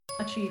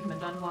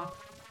Achievement unlocked.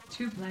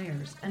 2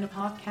 players and a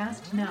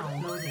podcast now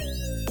loading.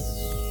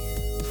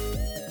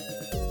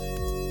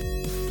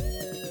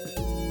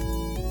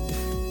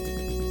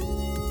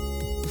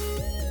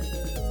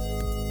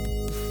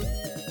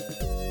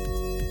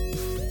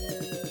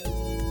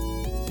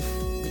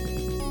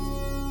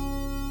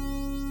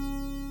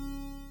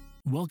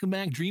 Welcome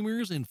back,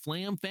 Dreamers and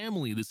Flam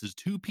family. This is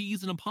 2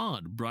 Peas in a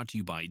Pod, brought to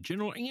you by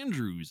General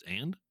Andrews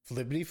and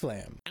Flippity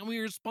Flam. And we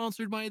are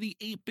sponsored by the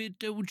 8-Bit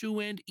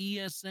Dojo and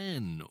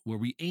ESN, where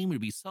we aim to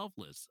be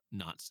selfless,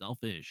 not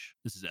selfish.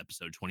 This is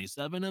episode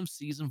 27 of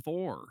season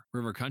 4.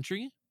 River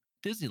Country,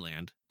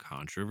 Disneyland,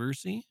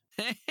 controversy.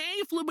 Hey,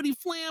 Flippity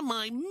Flam,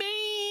 my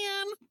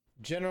man!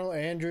 General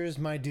Andrews,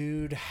 my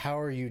dude, how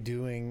are you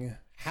doing?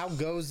 How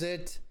goes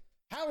it?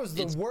 How is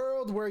the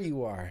world where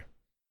you are?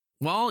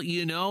 Well,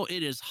 you know,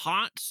 it is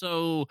hot,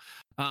 so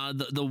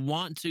the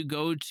want to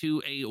go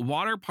to a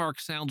water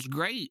park sounds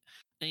great.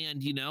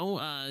 And, you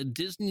know,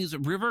 Disney's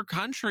River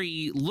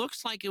Country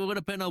looks like it would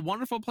have been a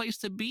wonderful place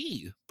to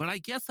be. But I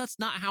guess that's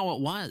not how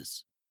it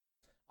was.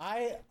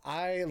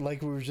 I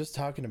like we were just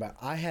talking about,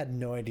 I had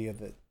no idea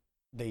that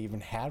they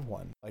even had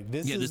one. Like,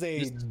 this is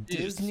a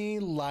Disney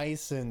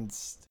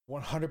licensed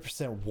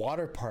 100%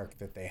 water park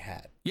that they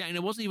had. Yeah, and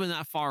it wasn't even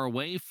that far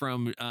away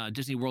from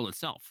Disney World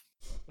itself.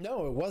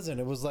 No, it wasn't.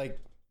 It was like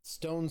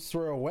stone's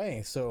throw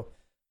away. So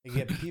you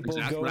get people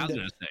going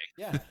to,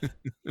 yeah,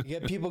 you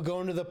get people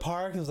going to the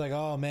park and it's like,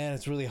 oh man,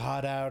 it's really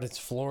hot out. It's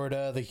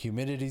Florida. The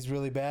humidity's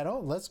really bad.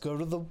 Oh, let's go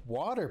to the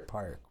water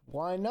park.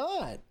 Why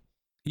not?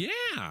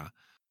 Yeah.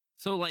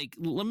 So like,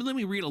 let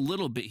me read a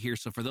little bit here.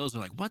 So for those who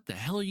are like, what the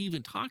hell are you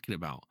even talking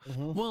about?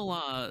 Mm-hmm.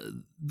 Well,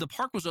 the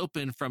park was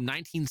open from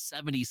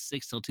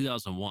 1976 till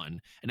 2001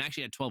 and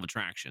actually had 12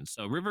 attractions.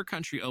 So River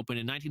Country opened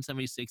in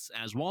 1976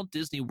 as Walt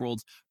Disney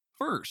World's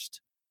first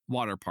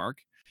water park.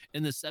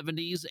 In the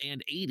 70s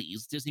and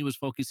 80s, Disney was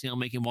focusing on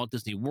making Walt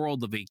Disney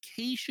World the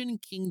vacation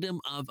kingdom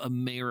of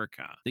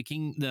America.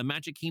 The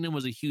Magic Kingdom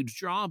was a huge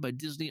draw, but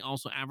Disney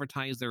also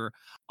advertised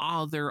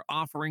their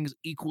offerings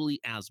equally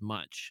as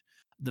much.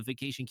 The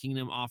Vacation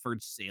Kingdom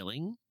offered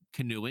sailing,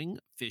 canoeing,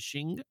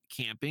 fishing,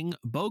 camping,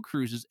 boat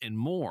cruises, and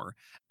more.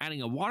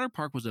 Adding a water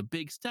park was a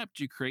big step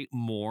to create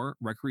more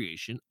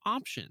recreation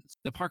options.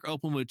 The park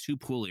opened with 2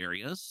 pool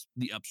areas,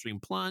 the Upstream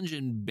Plunge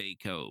and Bay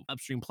Cove.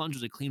 Upstream Plunge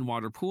was a clean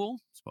water pool,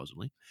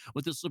 supposedly,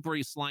 with the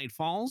slippery slide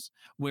falls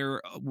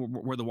where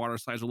the water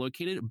slides are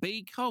located.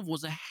 Bay Cove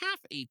was a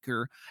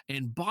half-acre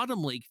and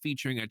bottom lake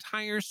featuring a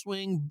tire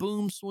swing,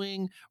 boom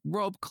swing,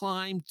 rope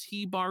climb,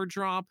 T-bar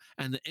drop,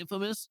 and the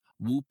infamous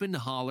Whoop and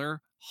Holler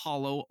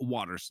hollow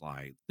water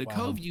slide. The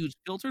Cove used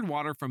filtered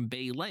water from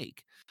Bay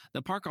Lake.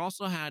 The park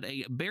also had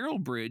a barrel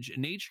bridge,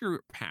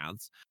 nature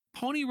paths,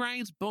 pony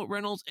rides, boat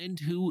rentals, and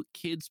 2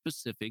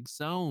 kid-specific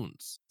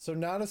zones. So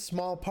not a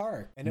small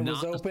park. And it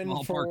was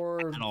open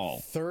for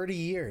 30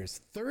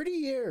 years. 30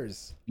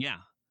 years. Yeah.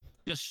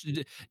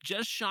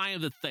 Just shy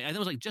of the thing. I think it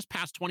was like just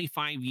past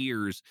 25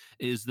 years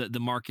is the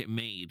market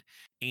made.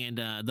 And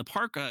the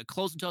park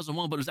closed in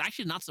 2001, but it was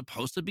actually not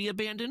supposed to be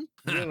abandoned.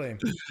 Really?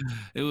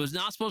 It was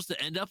not supposed to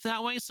end up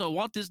that way. So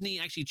Walt Disney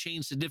actually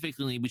changed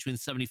significantly between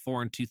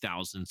 74 and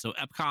 2000. So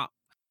Epcot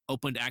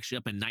opened actually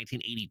up in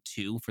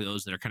 1982 for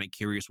those that are kind of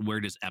curious,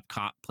 where does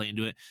Epcot play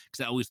into it?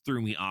 Because that always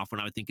threw me off when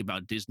I would think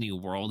about Disney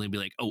World and be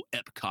like, oh,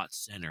 Epcot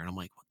Center. And I'm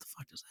like, what the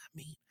fuck does that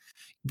mean?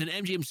 Then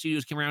MGM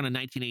Studios came around in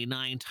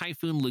 1989,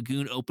 Typhoon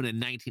Lagoon opened in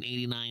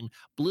 1989,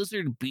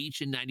 Blizzard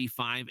Beach in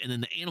 95, and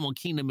then the Animal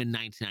Kingdom in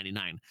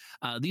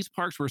 1999. These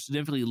parks were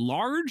significantly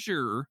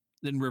larger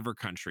than River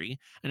Country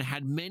and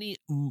had many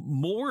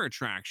more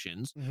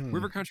attractions. Mm-hmm.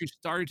 River Country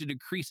started to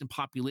decrease in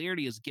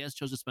popularity as guests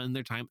chose to spend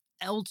their time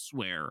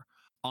elsewhere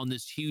on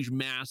this huge,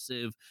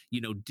 massive,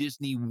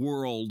 Disney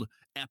World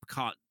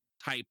Epcot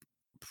type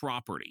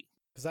property.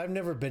 Because I've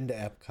never been to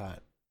Epcot,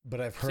 but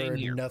I've heard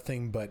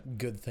nothing but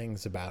good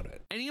things about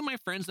it. Any of my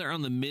friends that are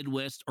on the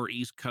Midwest or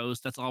East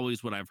Coast, that's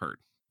always what I've heard.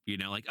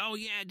 Like, oh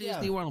yeah,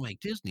 Disney World. I'm like,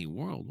 Disney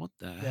World? What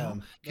the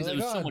hell? Because it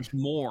was so much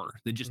more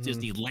than just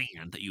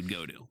Disneyland that you'd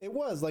go to. It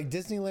was like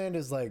Disneyland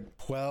is like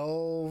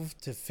 12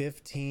 to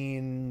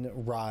 15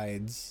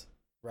 rides,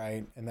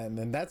 right? And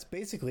then that's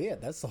basically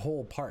it. That's the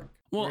whole park.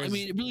 Well, I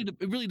mean,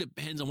 it really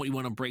depends on what you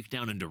want to break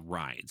down into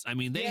rides. I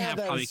mean, they have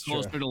probably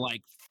closer to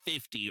like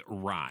 50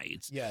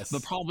 rides. Yes.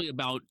 But probably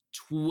about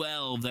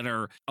 12 that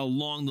are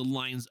along the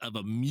lines of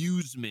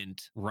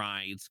amusement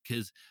rides.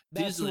 Because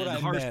that's what I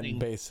meant,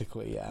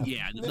 basically, yeah.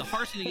 Yeah, the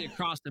hardest thing to get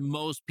across to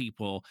most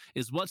people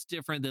is what's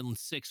different than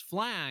Six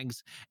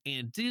Flags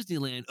and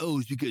Disneyland. Oh,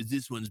 it's because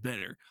this one's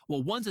better.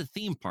 Well, one's a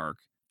theme park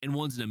and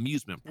one's an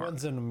amusement park.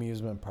 One's an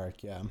amusement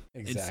park, yeah,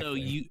 exactly. And so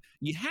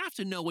you have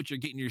to know what you're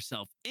getting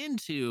yourself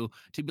into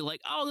to be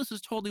like, oh, this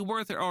is totally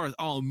worth it, or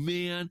oh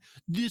man,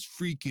 this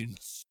freaking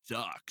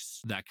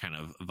sucks. That kind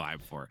of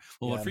vibe for it.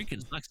 Well, what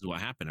freaking sucks is what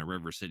happened at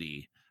River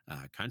City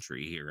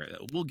Country here.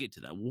 We'll get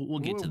to that. We'll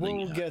get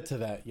to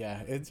that.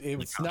 Yeah,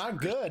 it's not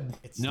good.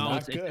 It's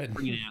not good. It's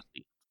pretty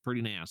nasty.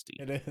 Pretty nasty.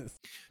 It is.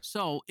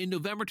 So in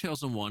November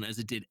 2001, as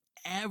it did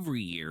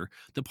every year.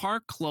 The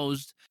park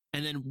closed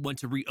and then went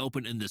to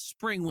reopen in the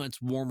spring when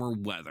it's warmer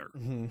weather.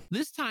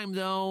 This time,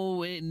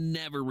 though, it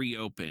never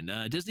reopened.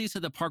 Disney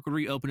said the park would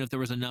reopen if there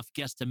was enough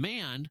guest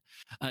demand.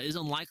 It is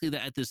unlikely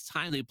that at this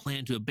time they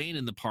plan to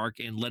abandon the park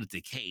and let it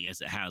decay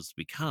as it has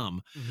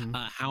become.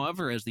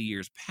 However, as the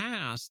years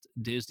passed,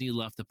 Disney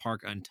left the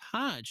park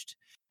untouched.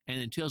 And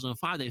in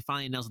 2005, they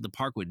finally announced that the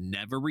park would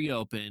never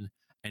reopen,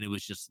 and it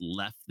was just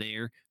left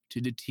there to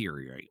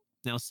deteriorate.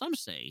 Now, some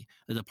say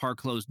that the park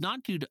closed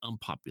not due to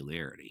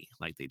unpopularity,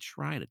 like they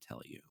try to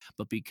tell you,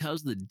 but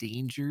because of the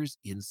dangers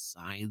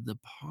inside the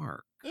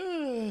park.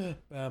 No,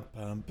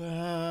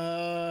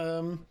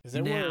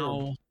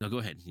 go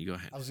ahead. You go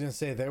ahead. I was going to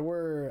say there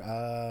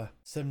were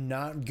some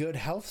not good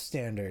health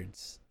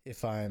standards,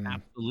 if I'm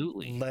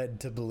absolutely led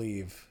to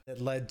believe.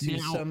 It led to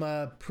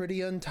some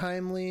pretty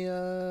untimely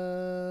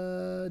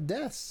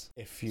deaths,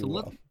 if you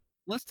will.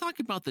 Let's talk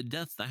about the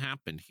deaths that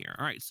happened here.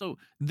 All right, so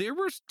there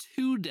was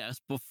 2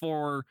 deaths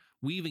before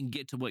we even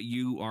get to what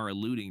you are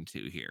alluding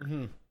to here.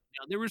 Now,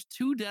 there was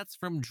 2 deaths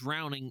from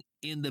drowning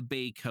in the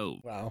Bay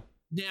Cove. Wow.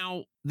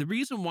 Now, the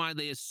reason why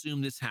they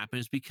assume this happened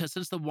is because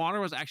since the water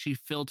was actually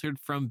filtered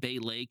from Bay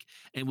Lake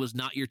and was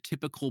not your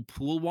typical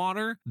pool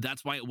water,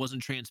 that's why it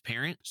wasn't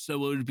transparent. So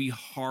it would be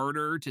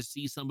harder to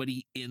see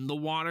somebody in the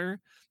water.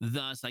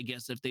 Thus, I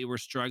guess if they were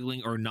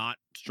struggling or not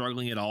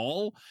struggling at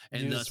all,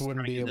 and you thus just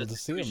wouldn't be able to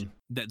see them.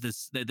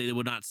 That they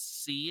would not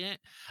see it.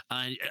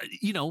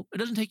 It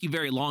doesn't take you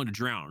very long to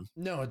drown.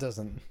 No, it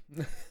doesn't.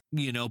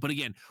 But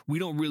again, we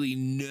don't really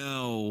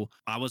know.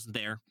 I wasn't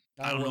there.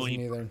 I don't know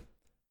either.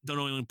 Don't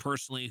know anyone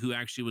personally who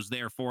actually was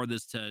there for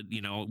this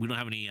we don't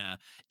have any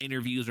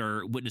interviews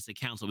or witness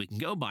accounts that we can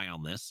go by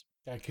on this.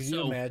 Yeah, could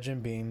you imagine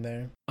being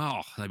there?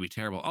 Oh, that'd be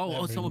terrible.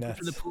 Someone put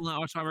in the pool.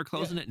 That's why we're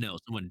closing it? No,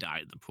 someone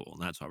died in the pool,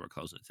 and that's why we're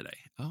closing it today.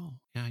 Oh,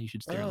 yeah, you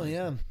should sterilize. Oh,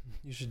 yeah,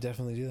 you should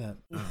definitely do that.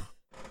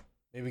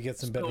 Maybe get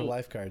some better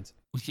lifeguards.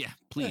 Yeah,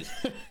 please.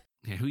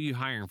 Yeah, who are you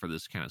hiring for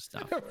this kind of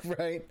stuff?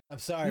 Right. I'm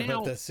sorry,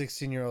 but the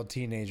 16-year-old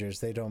teenagers,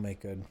 they don't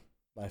make good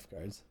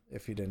lifeguards,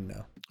 if you didn't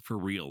know. For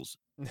reals.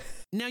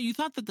 Now, you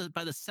thought that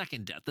by the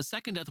second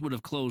death would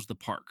have closed the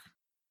park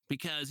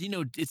because,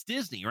 it's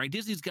Disney, right?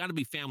 Disney's got to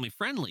be family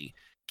friendly.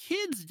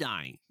 Kids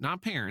dying,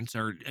 not parents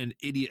or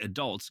idiot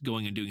adults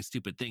going and doing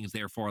stupid things.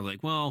 Therefore,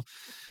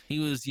 he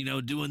was,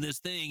 doing this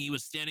thing. He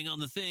was standing on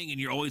the thing and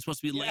you're always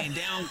supposed to be laying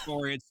down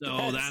for it.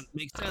 So that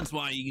makes sense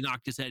why he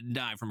knocked his head and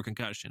died from a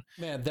concussion.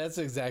 Man, that's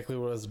exactly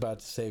what I was about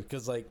to say.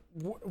 Because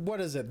what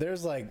is it?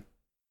 There's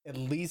at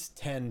least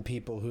 10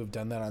 people who have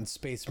done that on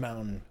Space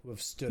Mountain who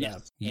have stood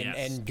up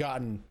and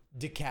gotten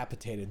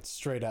decapitated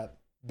straight up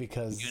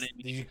because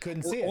you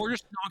couldn't see it. Or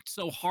just knocked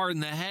so hard in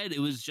the head, it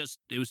was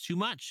too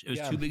much. It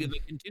was too big of a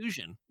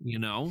contusion,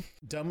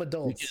 Dumb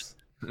adults.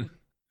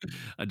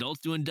 Adults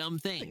doing dumb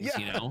things,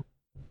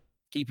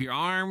 Keep your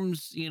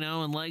arms,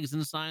 and legs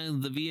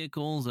inside the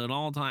vehicles at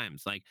all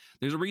times.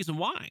 There's a reason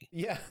why.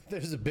 Yeah,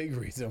 there's a big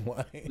reason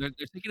why. They're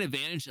taking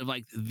advantage of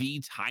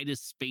the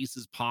tightest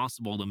spaces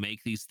possible to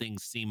make these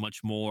things seem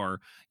much more,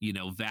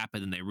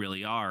 vapid than they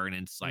really are. And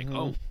it's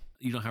oh,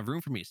 you don't have room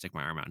for me to stick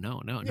my arm out.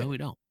 No, we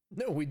don't.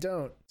 No, we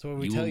don't. So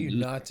we tell you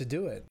not to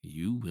do it.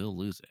 You will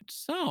lose it.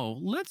 So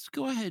let's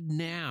go ahead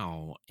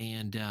now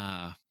and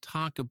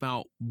talk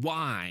about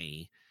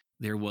why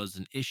there was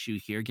an issue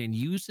here. Again,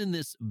 using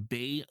this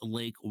Bay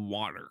Lake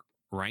water,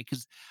 right?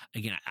 Because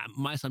again,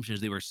 my assumption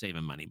is they were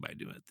saving money by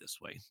doing it this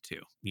way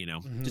too.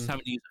 Just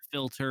having to use a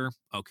filter.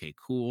 Okay,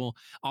 cool.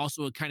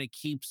 Also, it kind of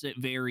keeps it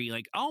very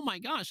oh my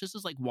gosh, this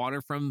is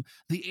water from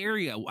the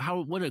area.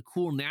 What a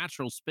cool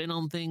natural spin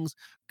on things.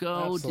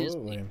 Go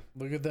Absolutely. Disney.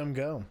 Look at them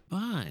go.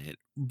 But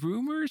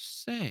rumors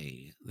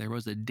say there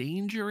was a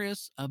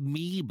dangerous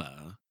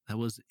amoeba that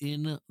was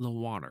in the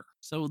water.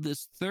 So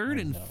this third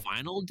and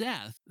final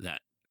death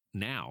that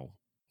now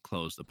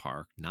close the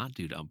park, not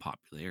due to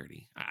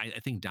unpopularity. I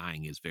think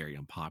dying is very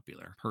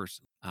unpopular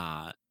person.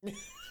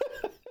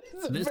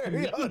 It's a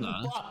very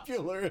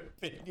unpopular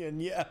opinion,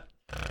 yeah.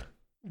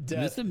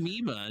 This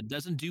amoeba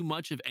doesn't do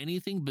much of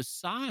anything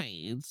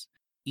besides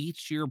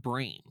eats your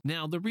brain.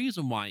 Now, the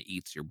reason why it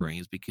eats your brain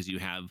is because you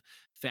have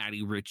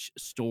fatty rich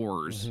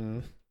stores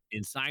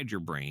inside your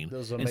brain.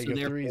 Those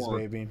omega-3s,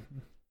 baby.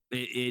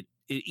 It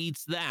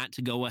eats that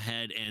to go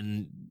ahead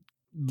and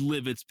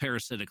live its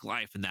parasitic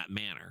life in that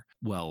manner.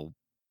 Well,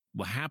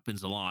 what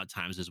happens a lot of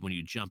times is when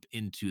you jump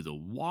into the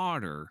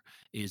water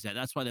is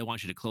that's why they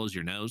want you to close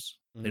your nose.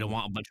 They don't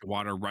want a bunch of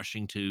water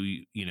rushing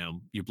to,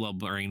 your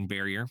blood-brain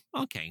barrier.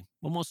 Okay.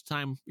 Well, most of the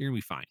time you're gonna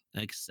be fine,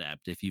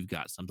 except if you've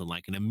got something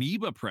like an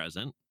amoeba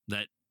present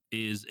that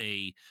is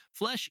a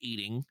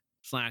flesh-eating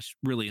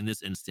 / really in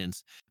this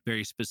instance,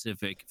 very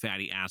specific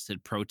fatty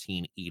acid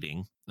protein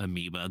eating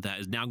amoeba that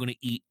is now going to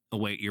eat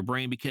away at your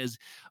brain because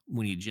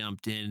when you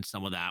jumped in,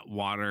 some of that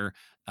water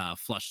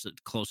flushed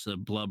it close to the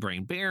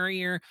blood-brain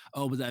barrier.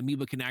 Oh, but that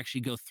amoeba can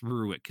actually go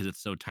through it because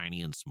it's so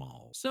tiny and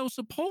small. So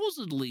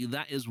supposedly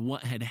that is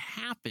what had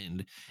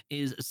happened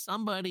is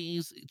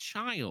somebody's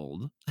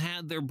child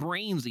had their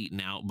brains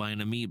eaten out by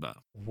an amoeba.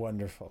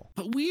 Wonderful.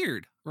 But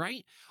weird,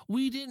 right?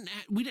 I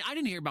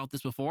didn't hear about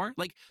this before.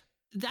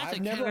 That's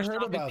I've never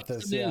heard about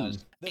this. Yeah,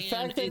 the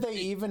fact that they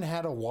even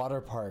had a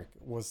water park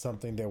was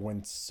something that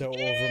went so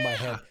over my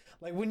head.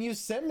 Like when you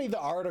sent me the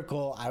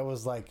article, I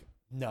was like,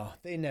 no,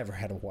 they never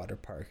had a water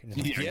park.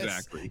 Like, yes,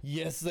 exactly.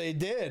 Yes, they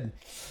did.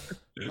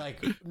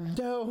 Like,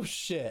 no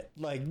shit.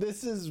 Like,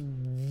 this is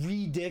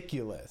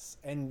ridiculous.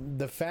 And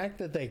the fact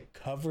that they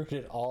covered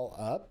it all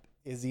up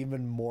is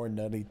even more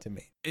nutty to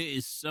me. It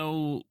is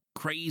so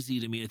crazy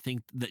to me to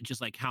think that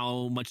just like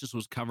how much this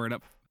was covered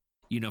up,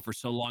 for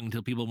so long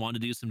until people want to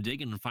do some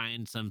digging and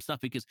find some stuff,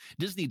 because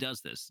Disney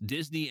does this.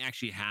 Disney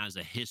actually has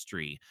a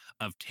history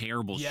of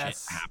terrible shit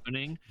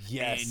happening.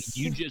 Yes. And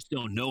you just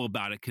don't know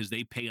about it because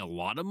they pay a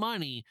lot of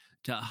money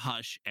to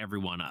hush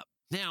everyone up.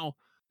 Now,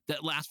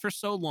 that lasts for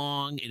so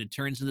long and it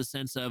turns into the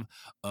sense of,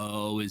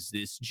 oh, is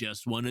this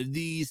just one of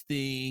these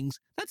things?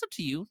 That's up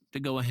to you to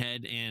go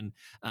ahead and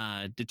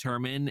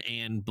determine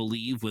and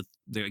believe with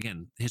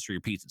again, history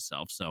repeats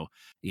itself. So,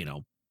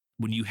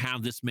 when you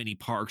have this many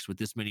parks with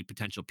this many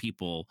potential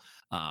people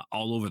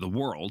all over the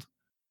world,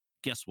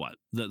 guess what?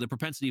 The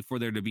propensity for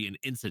there to be an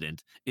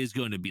incident is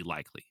going to be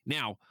likely.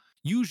 Now,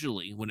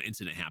 usually when an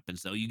incident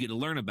happens, though, you get to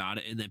learn about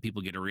it and then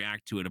people get to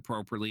react to it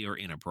appropriately or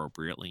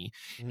inappropriately.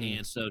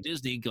 And so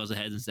Disney goes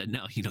ahead and said,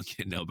 no, you don't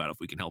get to know about it if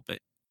we can help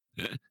it.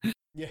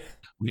 Yeah.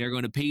 We are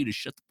going to pay you to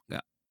shut the fuck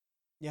up.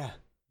 Yeah.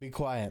 Be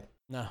quiet.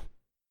 No.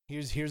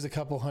 Here's a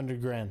couple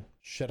 $100,000.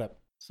 Shut up.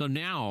 So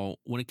now,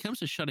 when it comes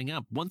to shutting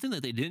up, one thing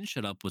that they didn't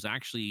shut up was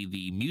actually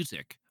the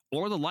music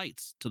or the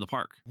lights to the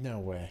park. No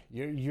way.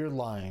 You're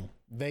lying.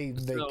 They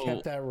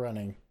kept that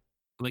running.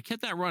 They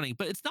kept that running,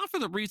 but it's not for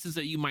the reasons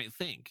that you might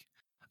think.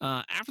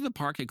 After the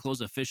park had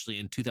closed officially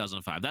in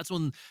 2005, that's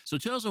when, so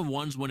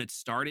 2001 is when it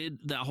started,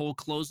 that whole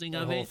closing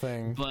of it.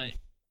 Thing. But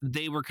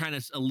they were kind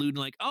of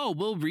alluding like, oh,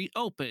 we'll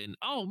reopen.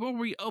 Oh, we'll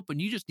reopen.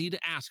 You just need to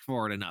ask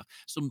for it enough.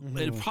 So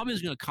it probably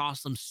is going to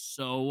cost them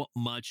so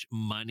much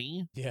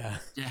money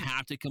to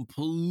have to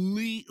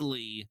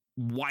completely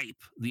wipe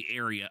the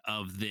area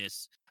of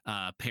this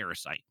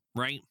parasite,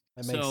 right?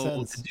 That makes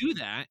sense. To do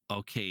that,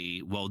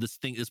 okay, well, this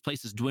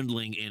place is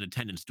dwindling in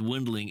attendance.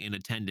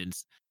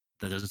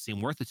 That doesn't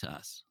seem worth it to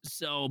us.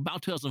 So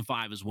about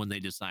 2005 is when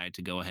they decided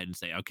to go ahead and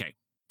say, okay,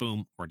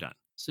 boom, we're done.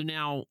 So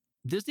now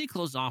Disney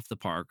closed off the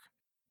park,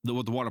 the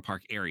water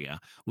park area,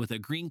 with a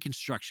green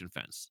construction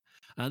fence.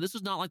 This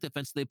was not like the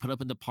fence they put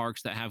up in the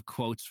parks that have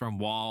quotes from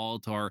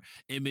Walt or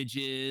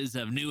images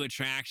of new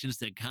attractions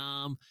to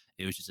come.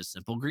 It was just a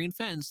simple green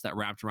fence that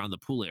wrapped around the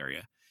pool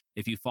area.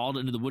 If you followed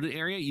into the wooded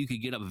area, you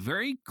could get up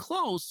very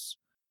close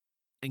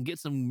and get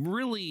some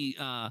really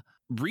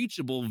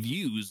reachable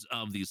views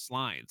of these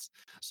slides.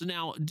 So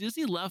now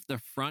Disney left the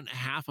front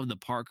half of the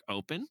park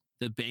open.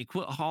 The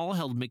banquet hall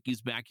held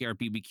Mickey's Backyard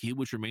BBQ,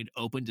 which remained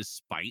open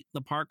despite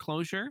the park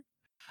closure.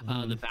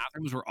 The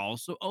bathrooms were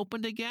also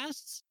open to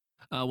guests.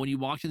 When you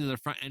walked into the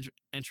front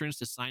entrance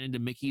to sign into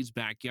Mickey's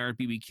Backyard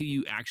BBQ,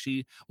 you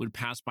actually would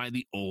pass by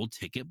the old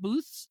ticket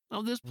booths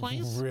of this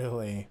place.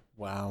 Really?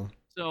 Wow.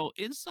 So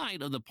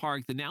inside of the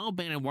park, the now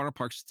abandoned water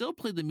park still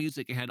played the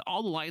music and had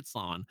all the lights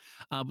on,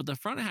 but the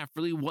front half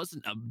really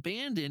wasn't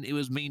abandoned. It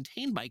was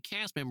maintained by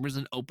cast members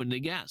and open to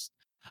guests.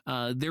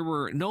 There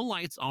were no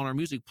lights on or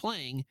music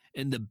playing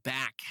in the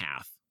back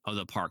half of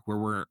the park,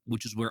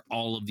 which is where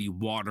all of the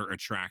water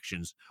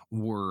attractions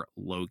were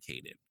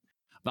located.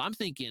 But I'm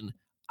thinking,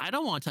 I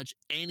don't want to touch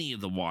any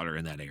of the water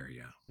in that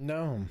area.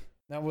 No,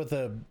 not with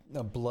a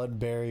blood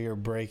barrier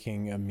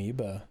breaking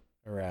amoeba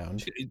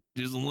around.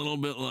 Just a little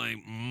bit like,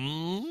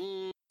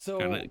 so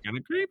kind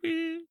of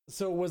creepy.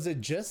 So was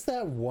it just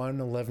that one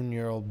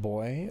 11-year-old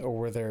boy, or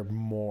were there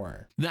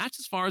more? That's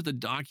as far as the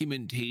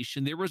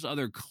documentation. There was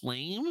other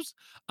claims,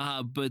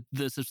 but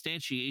the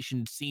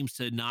substantiation seems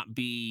to not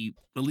be,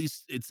 at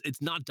least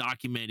it's not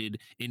documented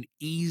in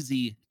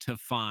easy to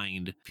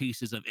find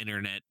pieces of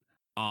internet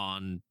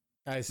on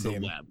the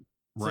web.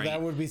 So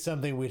that would be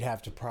something we'd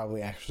have to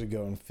probably actually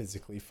go and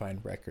physically find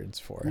records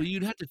for. Well,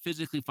 you'd have to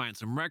physically find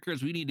some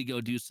records. We need to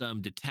go do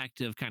some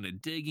detective kind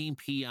of digging,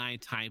 PI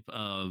type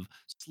of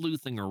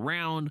sleuthing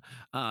around,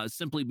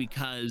 simply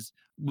because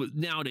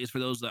nowadays, for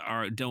those that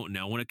don't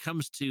know, when it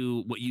comes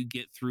to what you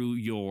get through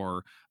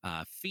your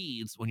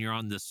feeds when you're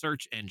on the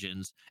search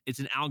engines, it's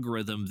an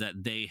algorithm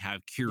that they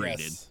have curated.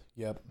 Yes.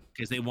 Yep.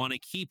 Because they want to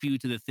keep you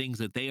to the things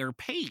that they are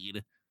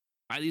paid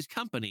by these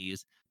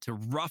companies to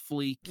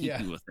roughly keep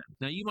you with them.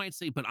 Now you might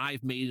say, but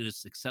I've made it a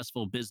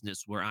successful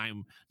business where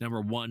I'm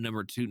number 1,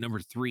 number 2, number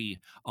 3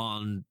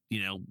 on,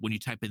 when you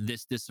type in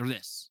this, or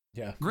this.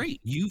 Yeah. Great.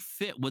 You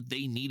fit what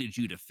they needed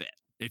you to fit.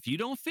 If you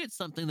don't fit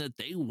something that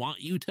they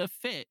want you to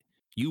fit,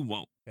 you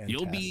won't.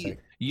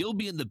 Fantastic. You'll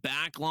be in the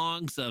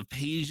backlogs of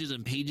pages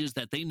and pages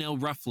that they know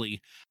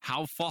roughly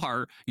how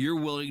far you're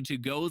willing to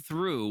go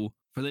through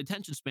for the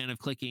attention span of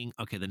clicking,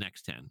 okay, the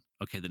next 10.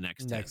 Okay, the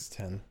next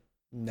 10.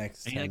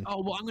 Next 10. And you're like,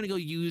 oh, well, I'm going to go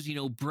use,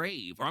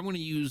 Brave, or I'm going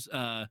to use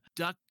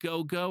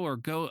DuckDuckGo or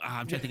Go.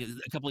 I'm trying to think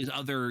of a couple of these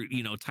other,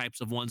 types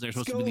of ones that are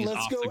supposed to be these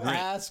off the grid. Let's go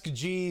Ask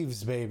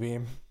Jeeves, baby.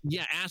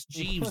 Yeah, Ask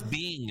Jeeves,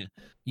 Bing,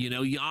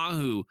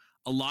 Yahoo.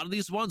 a lot of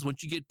these ones,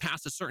 once you get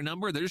past a certain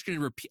number, they're just going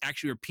to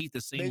actually repeat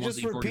the same they ones.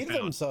 They just repeat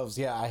themselves.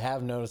 Yeah, I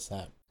have noticed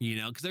that. You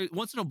know, because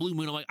once in a blue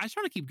moon, I'm like, I just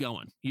want to keep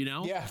going, you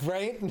know? Yeah,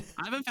 right?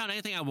 I haven't found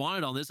anything I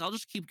wanted on this. I'll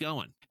just keep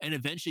going. And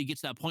eventually it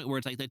gets to that point where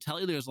it's like, they tell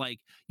you there's like,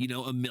 you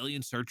know, 1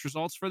 million search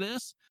results for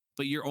this,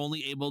 but you're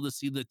only able to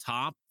see the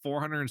top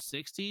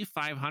 460,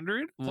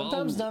 500.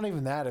 Sometimes not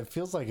even that. It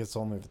feels like it's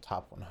only the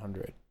top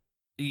 100.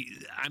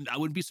 I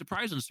wouldn't be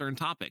surprised on certain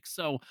topics.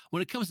 So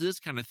when it comes to this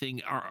kind of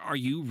thing, are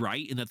you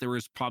right in that there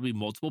was probably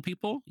multiple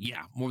people?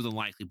 Yeah, more than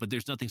likely, but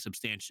there's nothing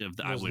substantive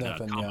that I would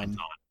comment on,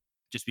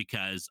 just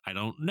because I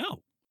don't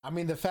know. I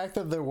mean, the fact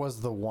that there was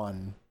the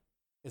one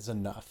is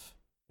enough,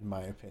 in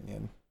my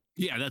opinion.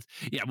 Yeah,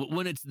 but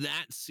when it's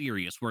that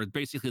serious, where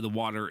basically the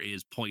water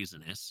is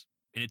poisonous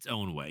in its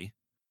own way.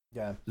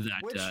 Yeah,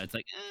 it's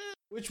like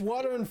which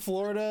water in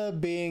Florida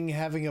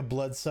having a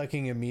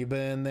blood-sucking amoeba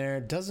in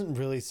there doesn't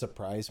really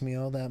surprise me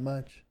all that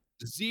much.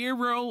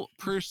 0%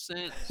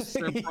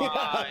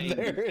 surprise.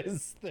 Yeah,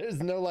 there's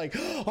no like,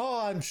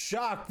 oh, I'm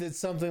shocked that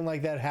something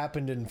like that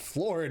happened in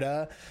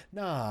Florida.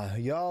 Nah,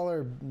 y'all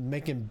are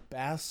making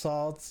bath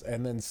salts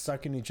and then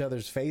sucking each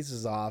other's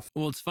faces off.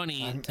 Well, it's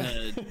funny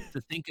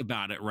to think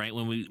about it, right?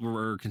 When we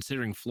were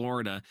considering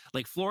Florida,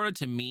 like Florida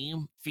to me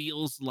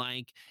feels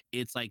like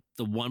it's like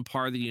the one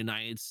part of the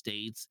United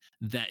States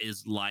that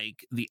is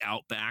like the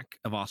outback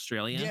of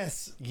Australia.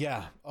 Yes.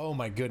 Yeah. Oh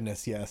my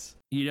goodness. Yes.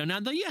 You know,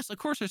 now, yes, of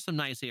course, there's some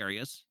nice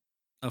areas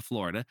of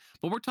Florida,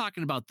 but we're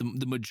talking about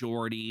the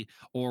majority,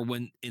 or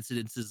when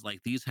incidences like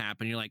these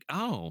happen, you're like,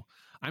 oh,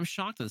 I'm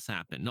shocked this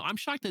happened. No, I'm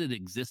shocked that it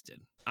existed.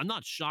 I'm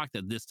not shocked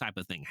that this type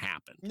of thing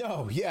happened.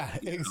 No, yeah,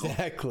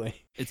 exactly.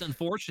 It's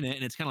unfortunate,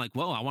 and it's kind of like,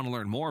 whoa, I want to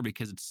learn more,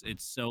 because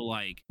it's so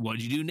like, what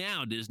did you do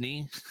now,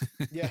 Disney?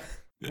 Yeah,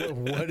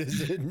 what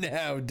is it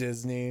now,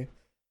 Disney?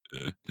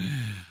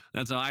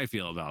 That's how I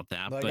feel about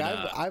that. Like, but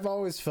I've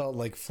always felt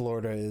like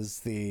Florida is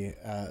the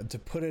to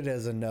put it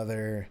as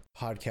another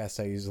podcast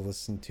I used to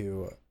listen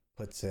to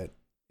puts it,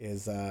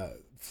 is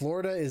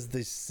Florida is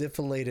the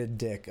syphilited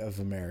dick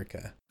of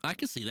America. I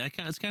can see that.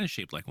 It's kind of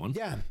shaped like one.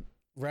 Yeah,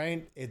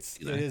 right. It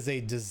is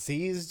a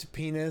diseased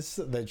penis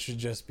that should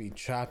just be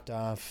chopped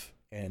off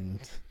and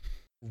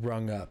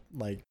rung up.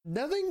 Like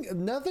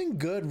nothing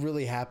good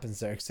really happens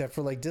there except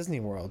for like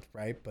Disney World,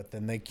 right? But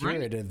then they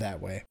curated it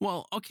that way.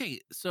 Well, okay,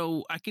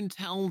 so I can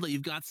tell that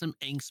you've got some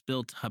angst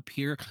built up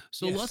here,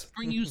 so let's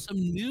bring you some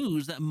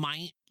news that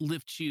might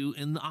lift you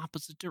in the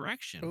opposite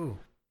direction. Ooh,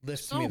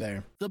 lift me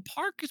there. The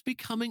park is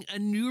becoming a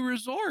new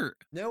resort.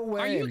 No way.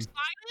 Are you excited?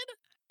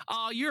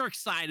 Oh, you're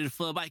excited,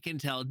 Flip. I can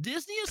tell.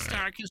 Disney has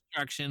started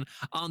construction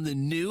on the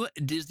new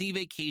Disney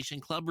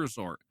Vacation Club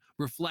Resort,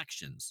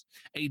 Reflections,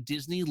 a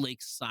Disney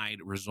lakeside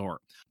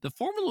resort. The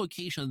former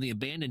location of the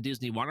abandoned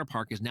Disney water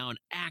park is now an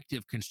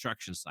active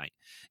construction site.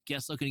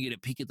 Guests looking to get a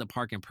peek at the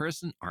park in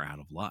person are out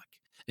of luck.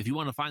 If you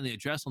want to find the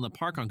address on the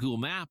park on Google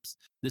Maps,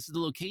 this is the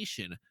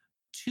location: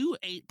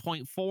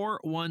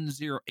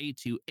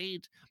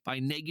 28.410828 by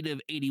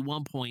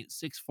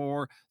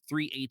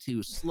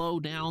 -81.64382. Slow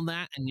down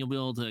that and you'll be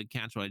able to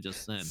catch what I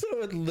just said.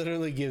 So it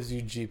literally gives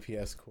you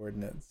GPS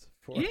coordinates.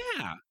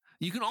 Yeah.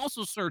 You can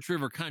also search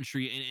River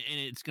Country and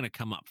it's going to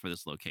come up for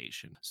this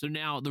location. So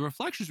now the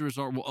Reflections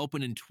Resort will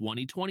open in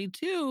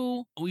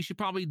 2022. We should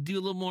probably do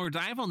a little more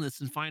dive on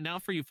this and find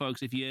out for you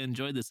folks if you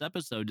enjoyed this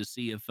episode, to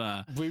see if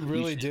we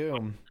really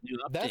do.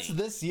 That's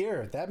this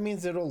year. That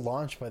means it'll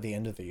launch by the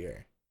end of the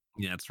year.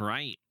 That's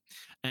right.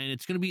 And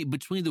it's going to be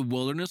between the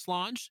Wilderness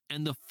Lodge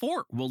and the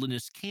Fort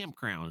Wilderness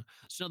Campground.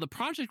 So the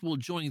project will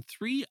join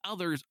 3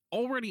 others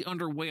already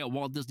underway at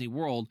Walt Disney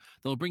World.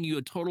 They'll bring you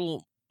a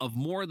total of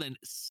more than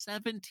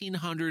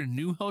 1,700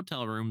 new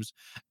hotel rooms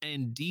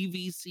and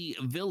DVC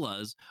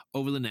villas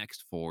over the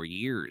next 4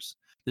 years.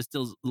 This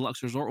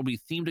deluxe resort will be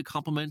themed to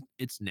complement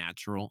its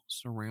natural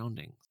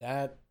surroundings.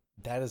 That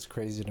is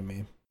crazy to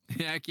me.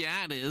 Heck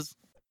yeah, it is.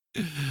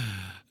 The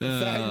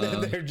fact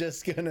that they're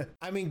just gonna,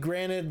 I mean,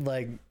 granted,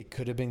 like, it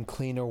could have been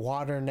cleaner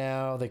water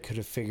now. They could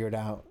have figured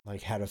out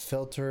like how to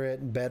filter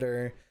it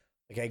better.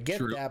 Like, I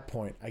get that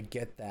point. I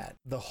get that.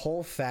 The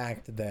whole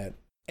fact that,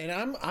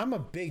 and I'm a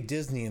big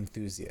Disney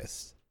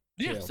enthusiast.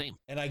 Yeah, same.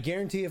 And I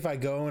guarantee if I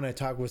go and I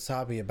talk with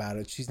Sabi about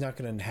it, she's not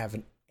going to have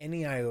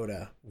any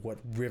iota what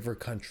River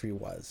Country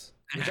was.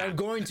 Which I'm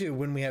going to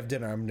when we have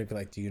dinner. I'm going to be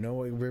like, do you know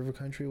what River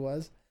Country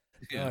was?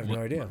 Yeah, I have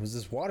no idea. It was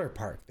this water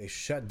park. They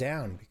shut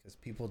down because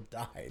people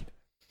died.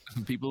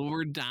 People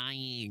were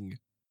dying.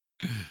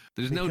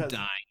 There's no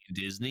dying in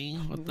Disney.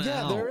 What the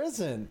hell? There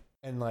isn't.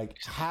 And like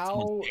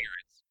how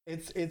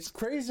it's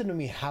crazy to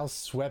me how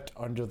swept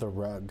under the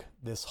rug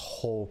this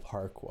whole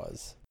park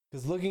was.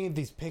 Because looking at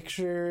these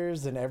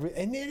pictures and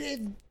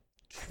it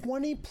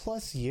 20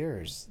 plus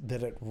years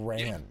that it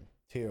ran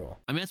too.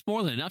 I mean, it's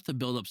more than enough to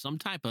build up some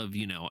type of,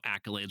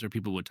 accolades where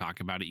people would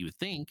talk about it, you would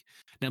think.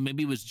 Now,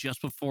 maybe it was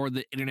just before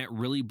the internet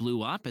really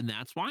blew up, and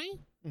that's why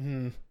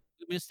we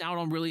missed out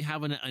on really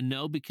having a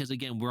no, because,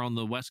 again, we're on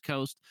the West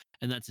Coast,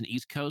 and that's an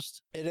East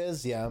Coast. It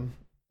is, yeah.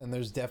 And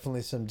there's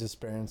definitely some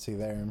disparity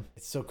there.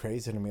 It's so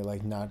crazy to me,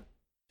 like, not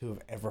to have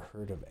ever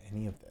heard of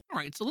any of this. All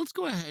right, so let's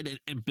go ahead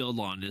and build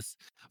on this.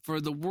 For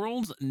the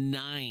world's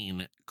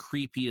 9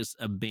 creepiest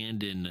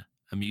abandoned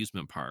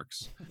amusement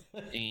parks,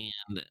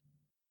 and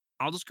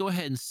I'll just go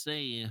ahead and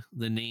say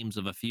the names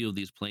of a few of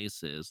these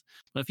places.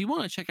 But if you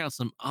want to check out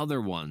some other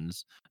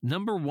ones,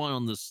 number 1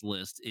 on this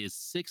list is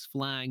Six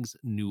Flags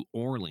New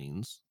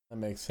Orleans. That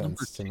makes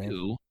sense to me. Number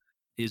 2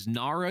 is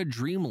Nara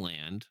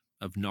Dreamland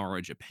of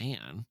Nara,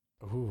 Japan.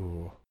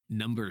 Ooh.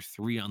 Number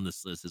 3 on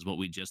this list is what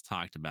we just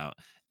talked about,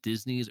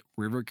 Disney's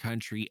River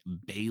Country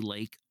Bay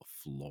Lake,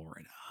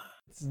 Florida.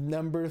 It's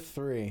number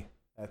 3.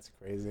 That's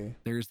crazy.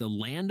 There's the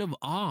Land of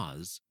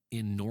Oz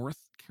in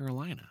North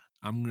Carolina.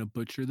 I'm gonna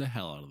butcher the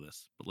hell out of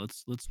this, but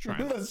let's try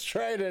it. Let's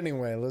try it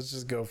anyway. Let's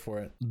just go for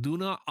it.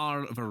 Duna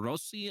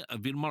Arvarosi,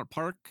 Vilmar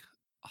Park,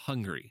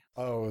 Hungary.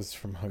 Oh, it was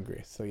from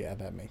Hungary. So yeah,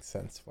 that makes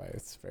sense why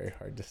it's very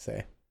hard to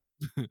say.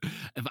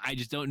 If I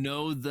just don't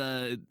know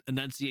the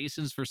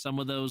enunciations for some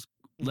of those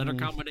letter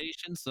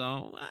combinations,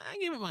 so I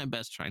give it my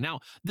best try.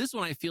 Now, this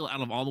one I feel out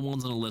of all the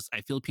ones on the list,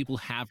 I feel people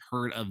have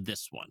heard of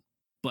this one,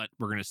 but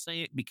we're gonna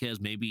say it because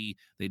maybe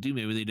they do,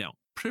 maybe they don't.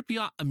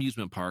 Pripyat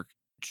Amusement Park,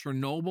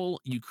 Chernobyl,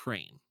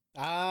 Ukraine.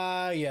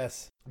 Ah,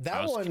 yes.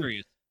 That one.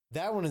 Curious.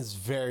 That one is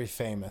very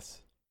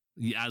famous.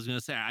 Yeah, I was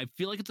gonna say, I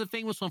feel like it's a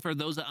famous one for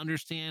those that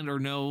understand or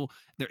know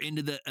they're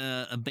into the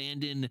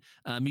abandoned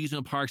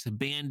amusement parks,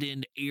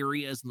 abandoned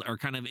areas, or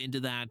kind of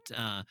into that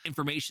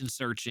information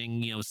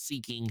searching,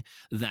 seeking.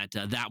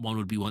 That one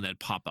would be one that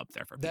pop up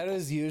there for people. That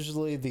is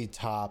usually the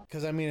top,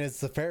 because I mean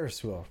it's the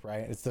Ferris wheel,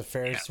 right? It's the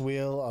Ferris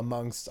wheel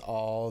amongst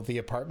all the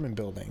apartment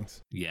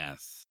buildings.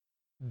 Yes.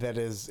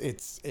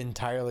 It's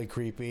entirely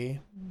creepy,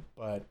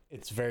 but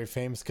it's very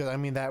famous because I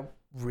mean that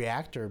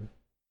reactor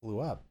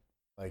blew up,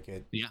 like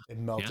it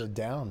melted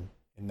down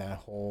in that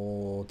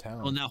whole town.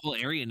 Well, and that whole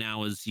area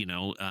now is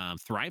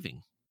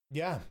thriving.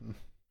 Yeah,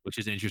 which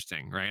is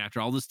interesting, right? After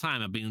all this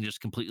time of being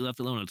just completely left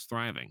alone, it's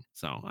thriving.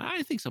 So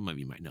I think some of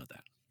you might know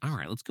that. All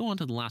right, let's go on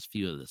to the last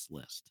few of this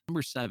list.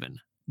 Number 7.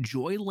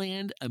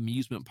 Joyland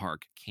Amusement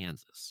Park,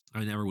 Kansas.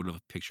 I never would have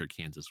pictured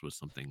Kansas with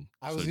something.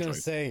 I was going to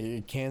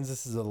say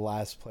Kansas is the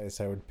last place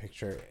I would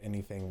picture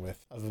anything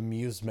of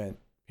amusement,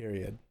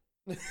 period.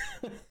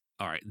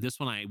 All right, this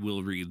one I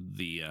will read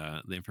the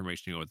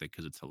information to go with it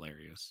because it's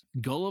hilarious.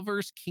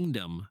 Gulliver's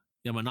Kingdom,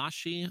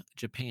 Yamanashi,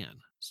 Japan.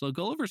 So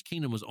Gulliver's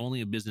Kingdom was only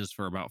in business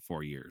for about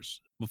 4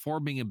 years before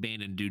being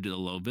abandoned due to the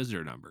low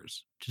visitor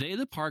numbers. Today,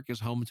 the park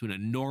is home to an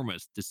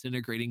enormous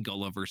disintegrating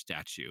Gulliver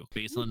statue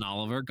based on the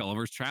novel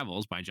Gulliver's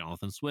Travels by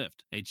Jonathan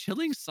Swift, a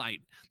chilling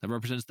sight that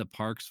represents the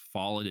park's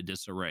fall into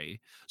disarray.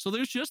 So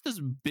there's just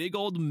this big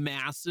old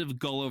massive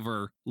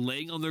Gulliver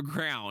laying on the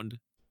ground.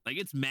 Like,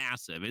 it's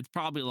massive. It's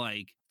probably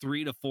like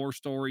 3 to 4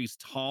 stories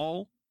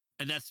tall.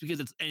 And that's because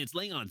it's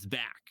laying on its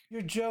back.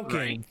 You're joking.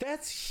 Right?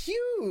 That's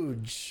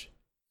huge.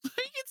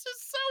 Like, it's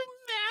just so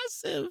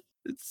massive.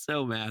 It's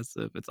so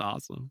massive. It's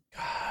awesome.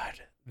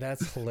 God,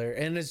 that's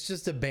hilarious. And it's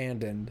just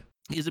abandoned.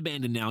 It's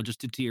abandoned now, just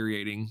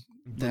deteriorating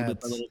a little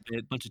bit by little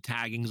bit. Bunch of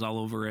taggings all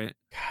over it.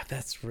 God,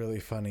 that's really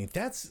funny.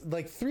 That's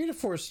like 3 to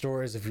 4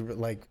 stories. If you're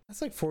like,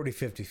 that's like 40,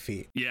 50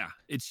 feet. Yeah,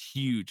 it's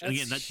huge. That's,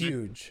 again, that's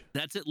huge.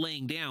 That's it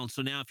laying down.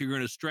 So now if you're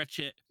going to stretch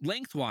it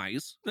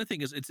lengthwise, the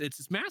thing is,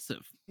 it's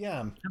massive.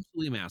 Yeah.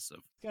 Absolutely massive.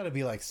 It's got to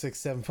be like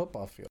 6-7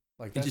 football field.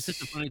 Like, that's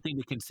just a funny thing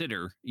to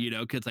consider,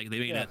 because like they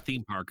made a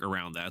theme park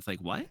around that. It's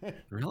like, what?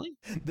 Really?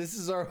 This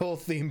is our whole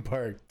theme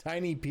park.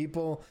 Tiny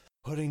people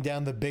putting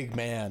down the big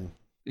man.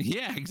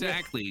 Yeah,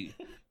 exactly.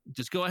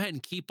 Just go ahead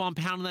and keep on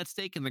pounding that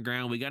stake in the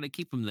ground. We got to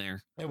keep him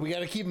there. Yeah, we got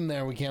to keep him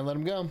there. We can't let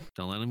him go.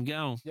 Don't let him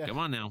go. Yeah. Come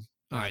on now.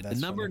 All right, the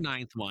number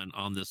 9th one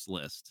on this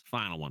list,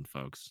 final one,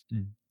 folks.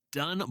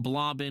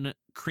 Dunblobin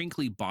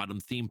Crinkly Bottom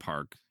Theme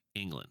Park,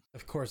 England.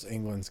 Of course,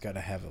 England's got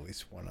to have at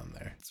least one on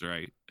there. That's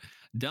right.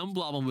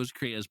 Dunblobin was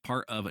created as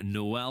part of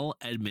Noel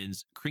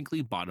Edmonds'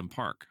 Crinkly Bottom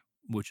Park,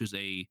 which is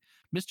a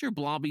Mr.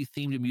 Blobby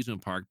themed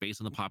amusement park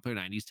based on the popular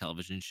 90s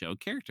television show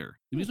character.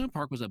 The amusement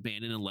park was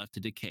abandoned and left to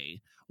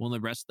decay, while the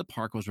rest of the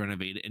park was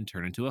renovated and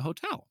turned into a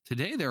hotel.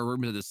 Today, there are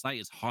rumors that the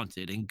site is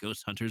haunted, and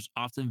ghost hunters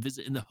often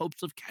visit in the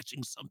hopes of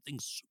catching something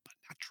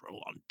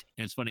supernatural on tape.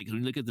 And it's funny because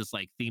when you look at this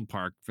like theme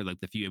park for like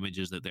the few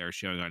images that they're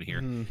showing on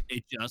here,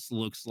 it just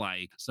looks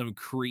like some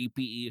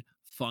creepy,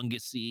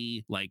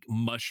 fungusy, like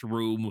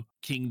mushroom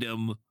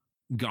kingdom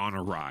gone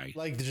awry,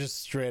 like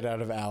just straight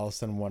out of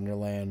Alice in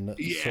Wonderland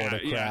sort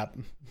of crap.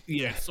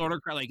 Yeah, sort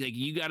of crap. Like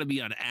you got to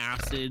be on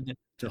acid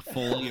to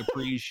fully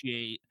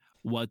appreciate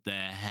what the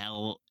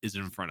hell is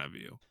in front of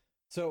you.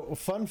 So, a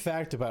fun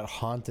fact about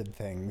haunted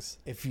things: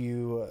 if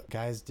you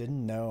guys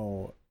didn't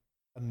know,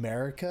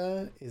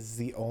 America is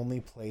the only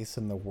place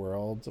in the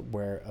world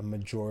where a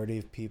majority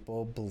of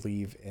people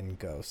believe in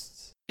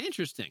ghosts.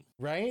 Interesting,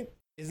 right?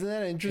 Isn't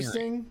that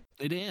interesting?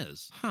 It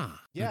is, huh?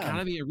 Yeah, there's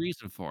gotta be a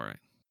reason for it.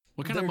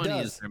 What kind of money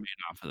is there made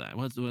off of that?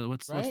 What's the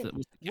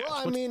well,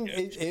 I mean,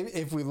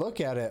 if we look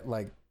at it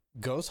like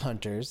Ghost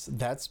Hunters,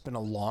 that's been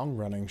a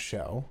long-running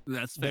show.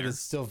 That's fair. That is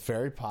still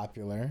very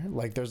popular.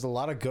 Like, there's a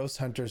lot of Ghost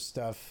Hunter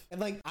stuff. And,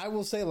 like, I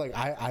will say, like,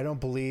 I don't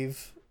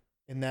believe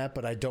in that,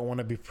 but I don't want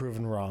to be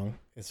proven wrong.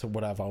 It's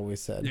what I've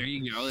always said. There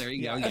you go.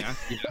 Yeah.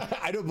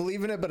 I don't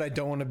believe in it, but I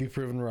don't want to be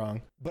proven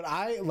wrong. But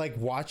I like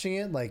watching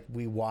it. Like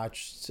we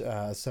watched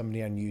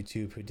somebody on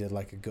YouTube who did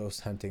like a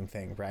ghost hunting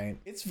thing, right?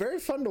 It's very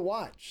fun to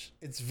watch.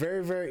 It's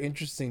very, very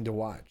interesting to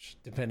watch,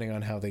 depending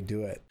on how they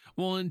do it.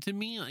 Well, and to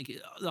me, like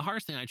the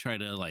hardest thing I try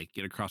to like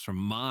get across from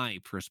my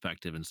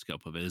perspective and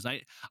scope of it is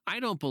I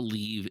don't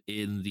believe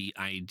in the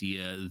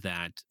idea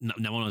that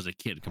now when I was a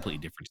kid, completely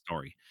different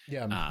story.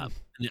 Yeah.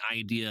 The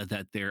idea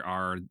that there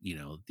are,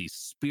 these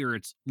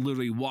spirits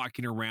literally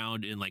walking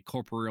around in like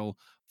corporeal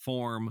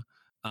form,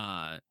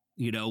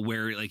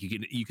 where like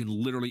you can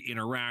literally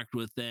interact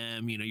with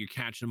them. You're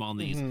catching them on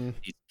these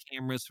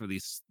cameras for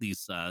these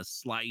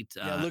slight.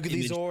 Look at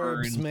these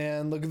orbs,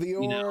 man. Look at the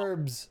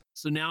orbs.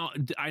 So now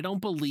I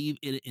don't believe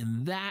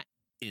in that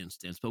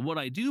instance, but what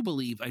I do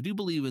believe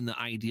in the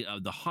idea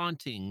of the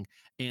haunting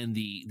and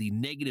the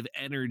negative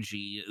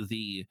energy,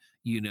 the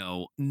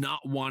not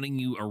wanting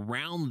you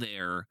around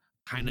there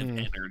kind of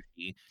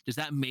energy. Does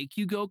that make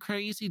you go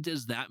crazy?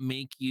 Does that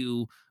make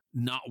you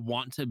not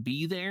want to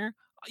be there?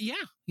 Yeah,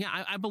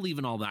 I believe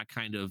in all that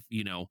kind of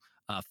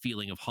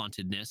feeling of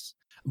hauntedness,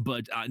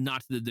 but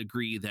not to the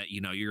degree that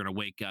you're going to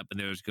wake up and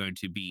there's going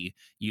to be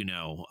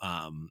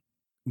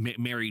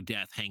Mary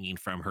Death hanging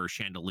from her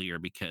chandelier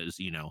because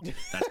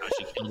that's how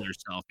she killed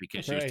herself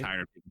because she was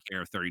tired of taking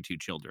care of 32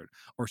 children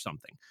or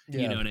something.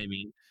 You know what I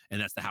mean? And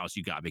that's the house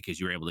you got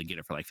because you were able to get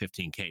it for like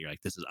 $15K. You're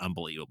like, this is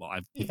unbelievable.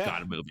 I've got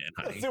to move in,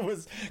 honey. It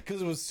was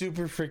because it was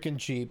super freaking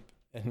cheap,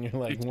 and you're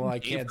like, well, I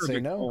can't say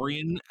no.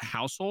 Victorian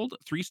household,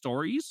 3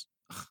 stories.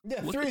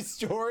 Yeah, 3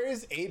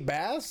 stories, 8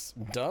 baths,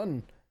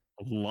 done.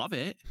 Love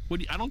it.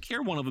 I don't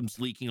care one of them's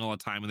leaking all the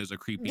time and there's a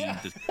creepy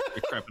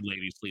decrepit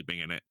lady sleeping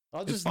in it.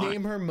 I'll just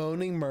name her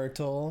Moaning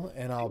Myrtle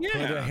and I'll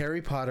put a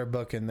Harry Potter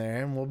book in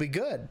there and we'll be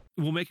good.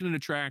 We'll make it an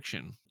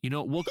attraction.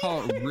 We'll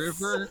call it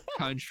River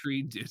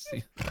Country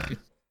Disney.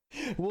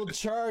 We'll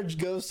charge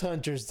ghost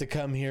hunters to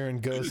come here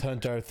and ghost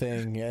hunt our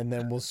thing, and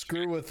then we'll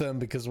screw with them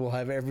because we'll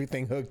have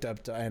everything hooked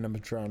up to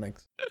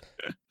animatronics.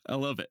 I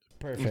love it.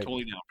 Perfect. I'm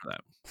totally down for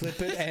that. Flip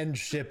it and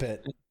ship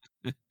it.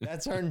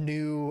 That's our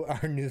new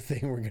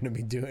thing we're going to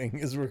be doing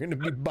is we're going to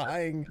be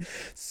buying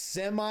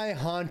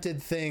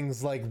semi-haunted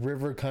things like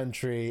River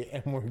Country,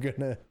 and we're going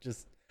to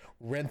just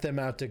rent them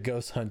out to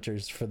ghost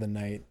hunters for the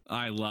night.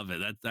 I love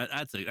it.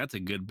 That's a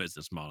good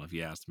business model if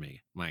you ask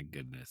me. My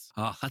goodness.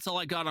 That's all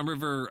I got on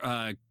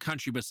River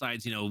Country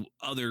besides,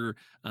 other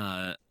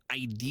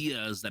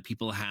ideas that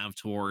people have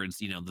towards,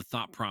 the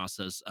thought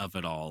process of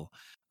it all.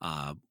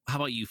 How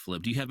about you,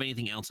 Flip? Do you have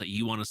anything else that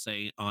you want to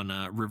say on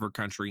River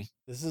Country?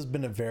 This has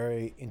been a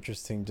very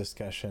interesting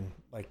discussion.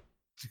 Like,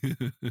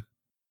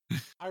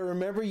 I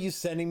remember you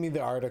sending me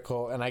the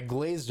article and I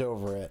glazed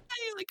over it.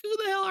 You're like, who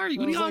the hell are you?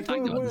 What are you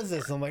talking about? What is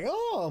this? I'm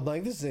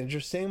like, this is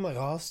interesting. I'm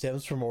like,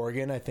 stems from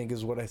Oregon, I think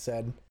is what I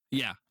said.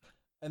 Yeah.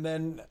 And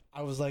then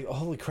I was like,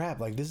 holy crap,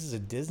 like this is a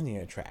Disney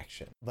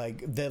attraction.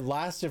 Like that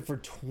lasted for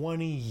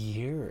 20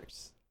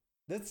 years.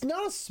 That's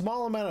not a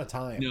small amount of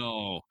time.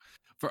 No.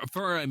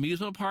 For an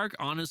amusement park,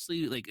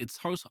 honestly, like it's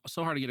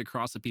so hard to get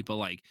across to people.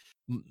 Like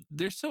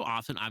there's so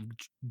often I've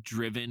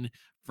driven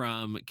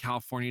from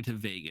California to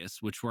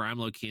Vegas, which where I'm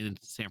located in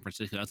San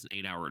Francisco, that's an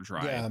 8-hour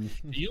drive. Yeah.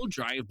 You'll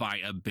drive by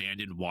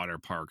abandoned water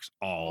parks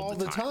all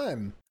the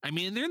time. I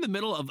mean, they're in the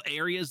middle of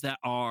areas that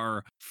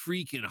are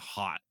freaking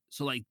hot.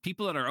 So like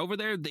people that are over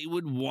there, they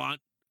would want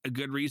a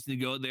good reason to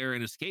go there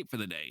and escape for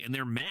the day. And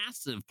they're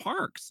massive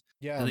parks.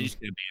 Yeah. And they just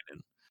get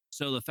abandoned.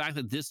 So the fact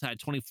that this had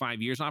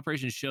 25 years in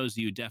operation shows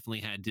you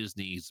definitely had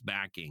Disney's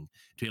backing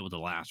to be able to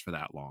last for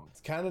that long. It's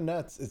kind of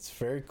nuts. It's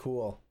very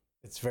cool.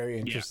 It's very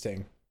interesting.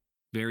 Yeah.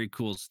 Very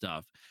cool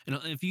stuff. And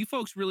if you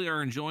folks really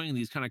are enjoying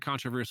these kind of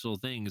controversial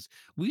things,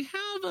 we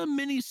have a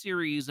mini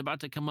series about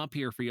to come up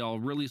here for y'all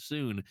really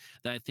soon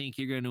that I think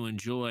you're going to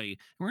enjoy. And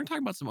we're going to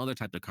talk about some other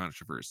type of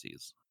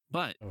controversies.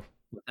 But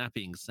with that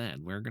being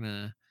said, we're going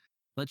to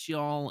let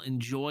y'all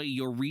enjoy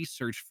your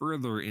research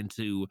further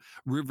into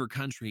River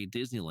Country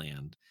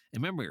Disneyland.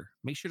 And remember,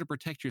 make sure to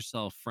protect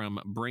yourself from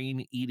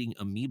brain-eating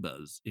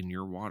amoebas in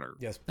your water.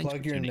 Yes,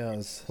 plug your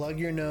nose. Plug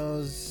your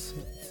nose,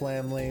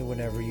 family,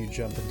 whenever you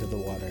jump into the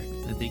water.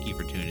 And thank you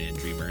for tuning in,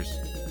 Dreamers.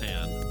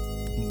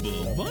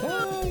 And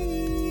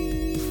bye-bye.